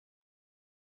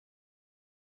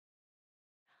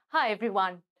Hi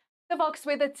everyone. The Vox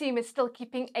weather team is still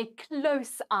keeping a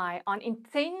close eye on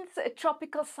intense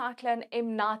tropical cyclone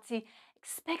Mnati,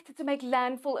 expected to make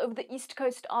landfall over the east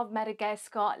coast of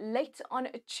Madagascar late on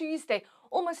Tuesday,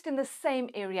 almost in the same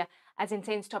area as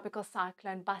intense tropical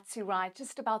cyclone Botha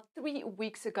just about 3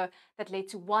 weeks ago that led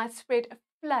to widespread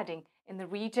flooding in the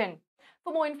region.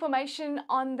 For more information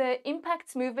on the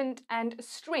impacts, movement and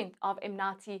strength of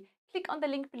Mnati, click on the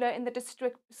link below in the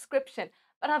description.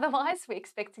 But otherwise, we're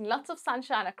expecting lots of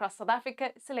sunshine across South Africa,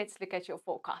 so let's look at your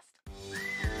forecast.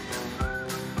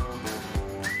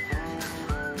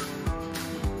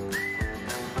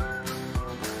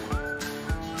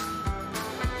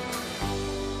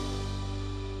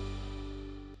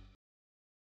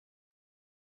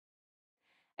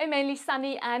 A mainly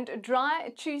sunny and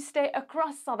dry Tuesday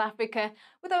across South Africa,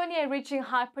 with only a ridging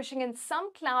high pushing in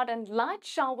some cloud and light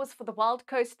showers for the Wild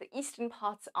Coast, the eastern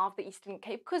parts of the Eastern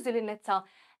Cape, KwaZulu-Natal.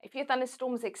 A few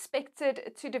thunderstorms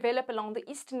expected to develop along the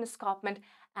eastern escarpment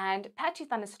and patchy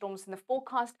thunderstorms in the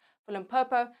forecast for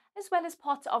Limpopo, as well as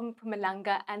parts of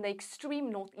Mpumalanga and the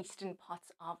extreme northeastern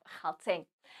parts of Gauteng.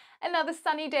 Another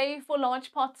sunny day for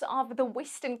large parts of the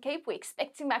Western Cape. We're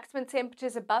expecting maximum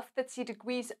temperatures above 30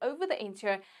 degrees over the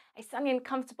interior. A sunny and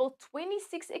comfortable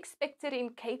 26 expected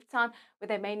in Cape Town, with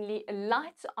a mainly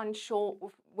light onshore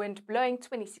wind blowing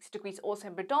 26 degrees also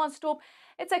in Bredasdorp.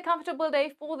 It's a comfortable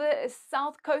day for the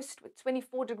south coast with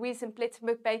 24 degrees in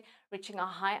Plettenberg Bay, reaching a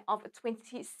high of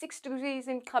 26 degrees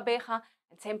in Gqeberha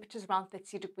and temperatures around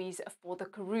 30 degrees for the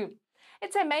Karoo.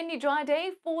 It's a mainly dry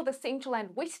day for the central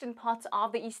and western parts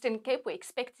of the Eastern Cape. We're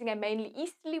expecting a mainly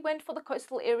easterly wind for the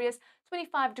coastal areas,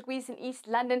 25 degrees in East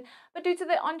London, but due to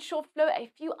the onshore flow, a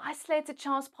few isolated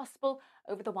showers possible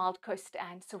over the Wild Coast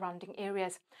and surrounding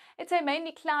areas. It's a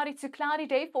mainly cloudy to cloudy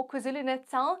day for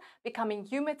KwaZulu-Natal, becoming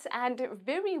humid and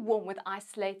very warm with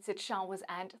isolated showers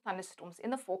and thunderstorms in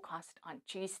the forecast on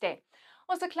Tuesday.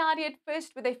 Also cloudy at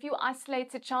first with a few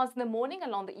isolated showers in the morning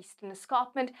along the eastern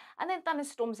escarpment, and then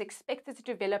thunderstorms expected to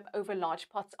develop over large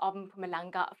parts of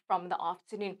Mpumalanga from the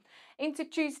afternoon. Into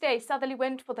Tuesday, southerly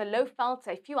wind for the low veld,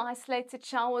 a few isolated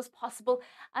showers possible,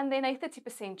 and then a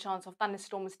 30% chance of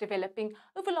thunderstorms developing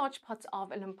over large parts of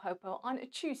Limpopo on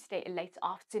Tuesday late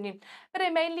afternoon. But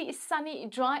a mainly sunny,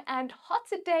 dry and hot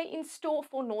day in store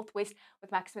for northwest,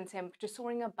 with maximum temperature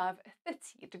soaring above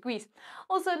 30 degrees.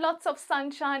 Also lots of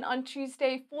sunshine on Tuesday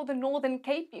for the Northern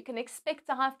Cape. You can expect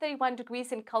a high of 31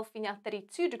 degrees in Kalfinia,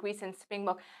 32 degrees in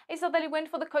Springbok. A southerly wind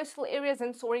for the coastal areas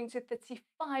and soaring to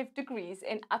 35 degrees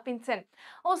in Upington.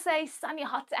 Also a sunny,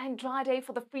 hot and dry day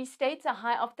for the Free State, a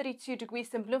high of 32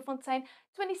 degrees in Bloemfontein,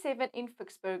 27 in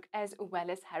Vicksburg as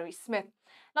well as FAURESMITH.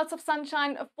 Lots of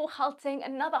sunshine for Gauteng,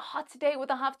 another hot day with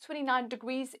a high of 29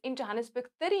 degrees in Johannesburg,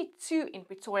 32 in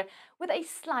Pretoria, with a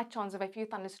slight chance of a few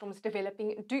thunderstorms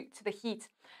developing due to the heat.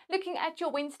 Looking at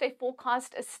your Wednesday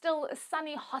forecast, still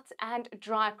sunny, hot and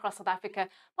dry across South Africa,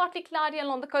 partly cloudy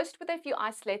along the coast with a few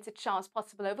isolated showers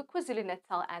possible over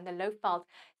KwaZulu-Natal and the Lowveld.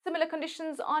 Similar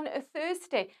conditions on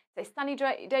Thursday. It's a sunny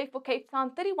day for Cape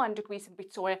Town, 31 degrees in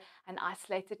Pretoria, and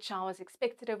isolated showers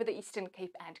expected over the Eastern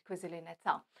Cape and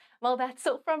KwaZulu-Natal. Well, that's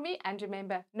all from me, and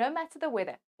remember, no matter the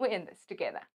weather, we're in this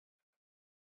together.